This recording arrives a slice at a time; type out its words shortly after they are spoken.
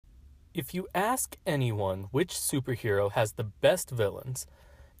If you ask anyone which superhero has the best villains,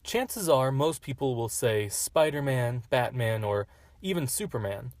 chances are most people will say Spider-Man, Batman, or even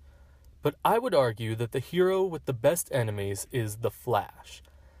Superman. But I would argue that the hero with the best enemies is the Flash.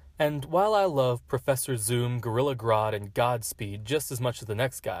 And while I love Professor Zoom, Gorilla Grodd, and Godspeed just as much as the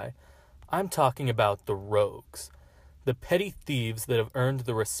next guy, I'm talking about the rogues. The petty thieves that have earned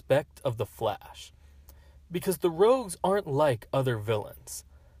the respect of the Flash. Because the rogues aren't like other villains.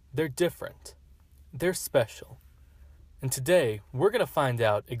 They're different. They're special. And today, we're going to find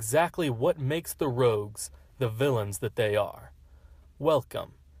out exactly what makes the rogues the villains that they are.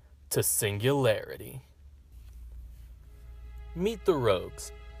 Welcome to Singularity. Meet the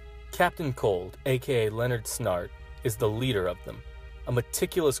rogues. Captain Cold, aka Leonard Snart, is the leader of them, a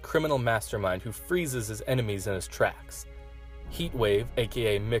meticulous criminal mastermind who freezes his enemies in his tracks. Heatwave,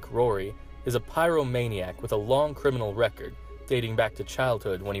 aka Mick Rory, is a pyromaniac with a long criminal record dating back to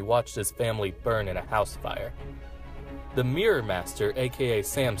childhood when he watched his family burn in a house fire. The Mirror Master, aka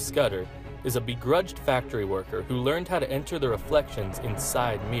Sam Scudder, is a begrudged factory worker who learned how to enter the reflections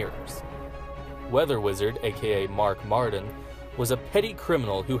inside mirrors. Weather Wizard, aka Mark Martin, was a petty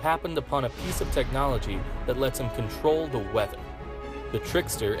criminal who happened upon a piece of technology that lets him control the weather. The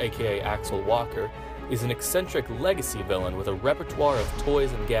Trickster, aka Axel Walker, is an eccentric legacy villain with a repertoire of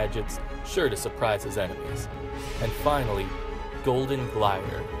toys and gadgets sure to surprise his enemies. And finally, Golden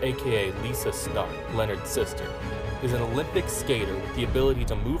Glider, aka Lisa Snart, Leonard's sister, is an Olympic skater with the ability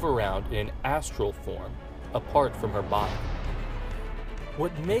to move around in an astral form, apart from her body.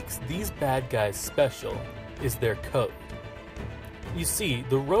 What makes these bad guys special is their code. You see,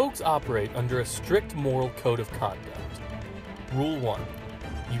 the rogues operate under a strict moral code of conduct. Rule 1.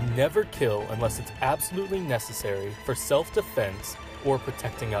 You never kill unless it's absolutely necessary for self-defense or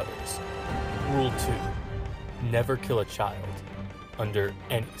protecting others. Rule 2. Never kill a child, under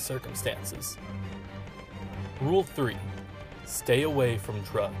any circumstances. Rule 3. Stay away from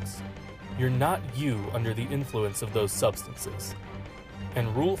drugs. You're not you under the influence of those substances.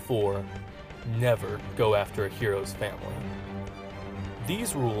 And Rule 4. Never go after a hero's family.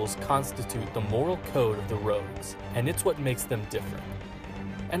 These rules constitute the moral code of the rogues, and it's what makes them different.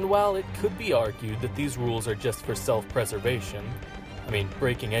 And while it could be argued that these rules are just for self-preservation,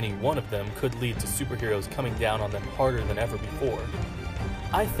 breaking any one of them could lead to superheroes coming down on them harder than ever before,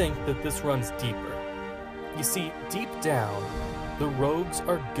 I think that this runs deeper. You see, deep down, the rogues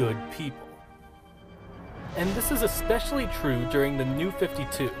are good people. And this is especially true during the New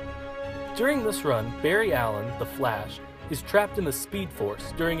 52. During this run, Barry Allen, the Flash, is trapped in the Speed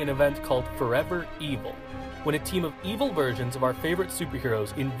Force during an event called Forever Evil, when a team of evil versions of our favorite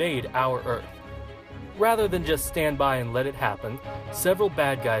superheroes invade our Earth. Rather than just stand by and let it happen, several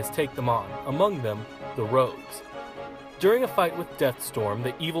bad guys take them on, among them, the Rogues. During a fight with Deathstorm,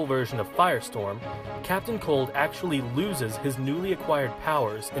 the evil version of Firestorm, Captain Cold actually loses his newly acquired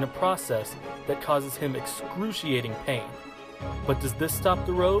powers in a process that causes him excruciating pain. But does this stop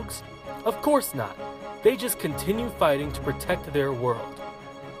the Rogues? Of course not. They just continue fighting to protect their world.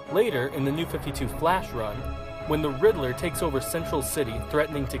 Later, in the New 52 Flash run, when the Riddler takes over Central City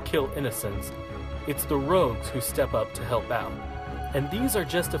threatening to kill innocents, it's the Rogues who step up to help out. And these are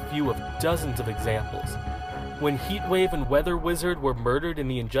just a few of dozens of examples. When Heatwave and Weather Wizard were murdered in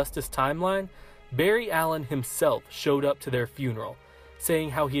the Injustice timeline, Barry Allen himself showed up to their funeral, saying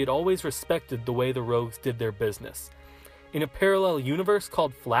how he had always respected the way the Rogues did their business. In a parallel universe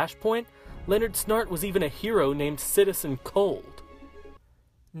called Flashpoint, Leonard Snart was even a hero named Citizen Cold.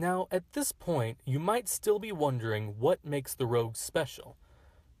 Now, at this point, you might still be wondering what makes the rogues special.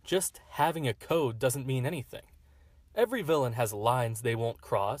 Just having a code doesn't mean anything. Every villain has lines they won't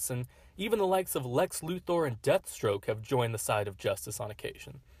cross, and even the likes of Lex Luthor and Deathstroke have joined the side of justice on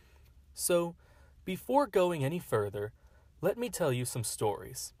occasion. So, before going any further, let me tell you some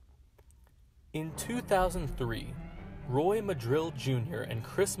stories. In 2003, Roy Madrill Jr. and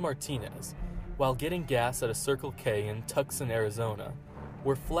Chris Martinez, while getting gas at a Circle K in Tucson, Arizona,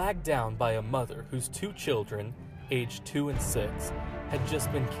 were flagged down by a mother whose two children, aged 2 and 6, had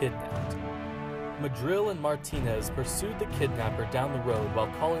just been kidnapped. Madrill and Martinez pursued the kidnapper down the road while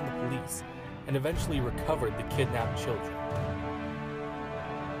calling the police and eventually recovered the kidnapped children.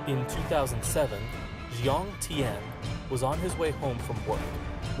 In 2007, Jiang Tian was on his way home from work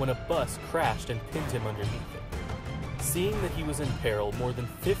when a bus crashed and pinned him underneath it. Seeing that he was in peril, more than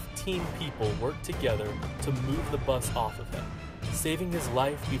 15 people worked together to move the bus off of him, saving his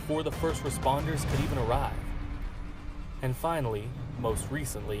life before the first responders could even arrive. And finally, most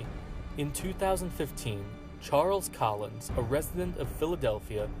recently, in 2015, Charles Collins, a resident of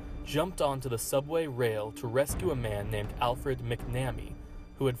Philadelphia, jumped onto the subway rail to rescue a man named Alfred McNamee,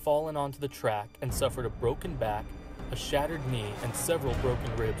 who had fallen onto the track and suffered a broken back, a shattered knee, and several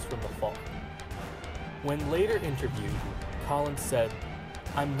broken ribs from the fall. When later interviewed, Collins said,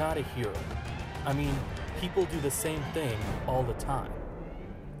 "I'm not a hero. I mean, people do the same thing all the time."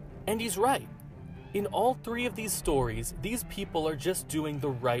 And he's right. In all three of these stories, these people are just doing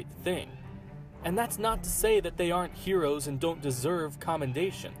the right thing. And that's not to say that they aren't heroes and don't deserve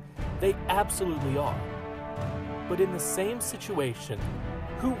commendation. They absolutely are. But in the same situation,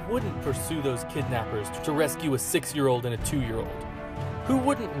 who wouldn't pursue those kidnappers to rescue a 6-year-old and a 2-year-old? Who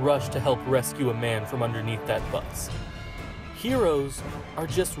wouldn't rush to help rescue a man from underneath that bus? Heroes are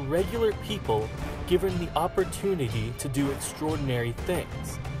just regular people given the opportunity to do extraordinary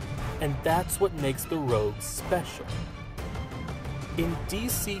things. And that's what makes the rogues special. In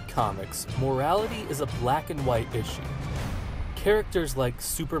DC Comics, morality is a black and white issue. Characters like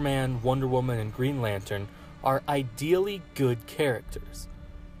Superman, Wonder Woman, and Green Lantern are ideally good characters.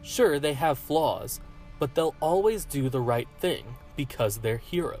 Sure, they have flaws, but they'll always do the right thing because they're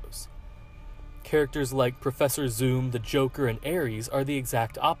heroes. Characters like Professor Zoom, the Joker, and Ares are the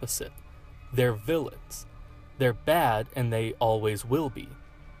exact opposite. They're villains. They're bad, and they always will be.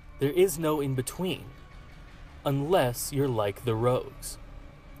 There is no in-between. Unless you're like the rogues.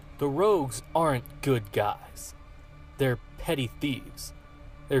 The rogues aren't good guys. They're petty thieves.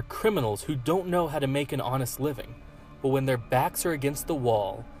 They're criminals who don't know how to make an honest living, but when their backs are against the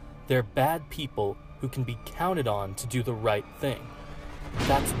wall, they're bad people who can be counted on to do the right thing.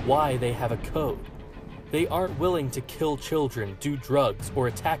 That's why they have a code. They aren't willing to kill children, do drugs, or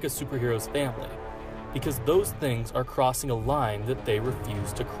attack a superhero's family, because those things are crossing a line that they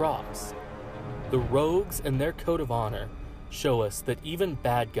refuse to cross. The rogues and their code of honor show us that even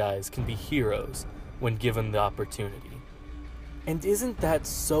bad guys can be heroes when given the opportunity. And isn't that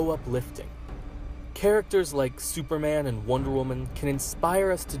so uplifting? Characters like Superman and Wonder Woman can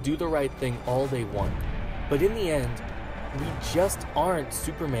inspire us to do the right thing all they want, but in the end, we just aren't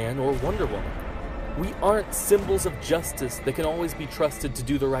Superman or Wonder Woman. We aren't symbols of justice that can always be trusted to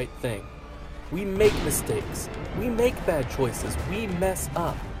do the right thing. We make mistakes, we make bad choices, we mess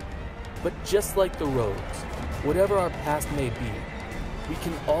up. But just like the rogues, whatever our past may be, we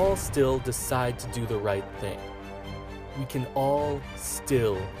can all still decide to do the right thing. We can all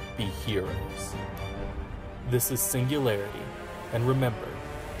still be heroes. This is Singularity, and remember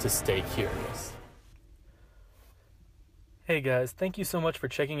to stay curious. Hey guys, thank you so much for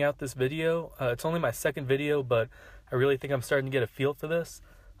checking out this video. It's only my second video, but I really think I'm starting to get a feel for this.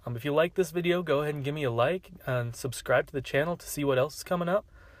 If you like this video, go ahead and give me a like and subscribe to the channel to see what else is coming up.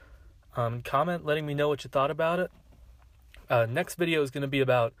 Comment letting me know what you thought about it. Next video is going to be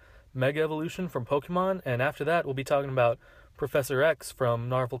about Mega Evolution from Pokemon, and after that we'll be talking about Professor X from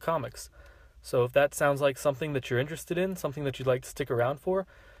Marvel Comics. So if that sounds like something that you're interested in, something that you'd like to stick around for,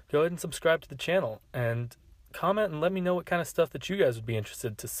 go ahead and subscribe to the channel, and comment and let me know what kind of stuff that you guys would be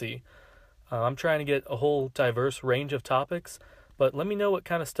interested to see. I'm trying to get a whole diverse range of topics, but let me know what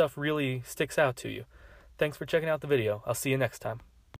kind of stuff really sticks out to you. Thanks for checking out the video. I'll see you next time.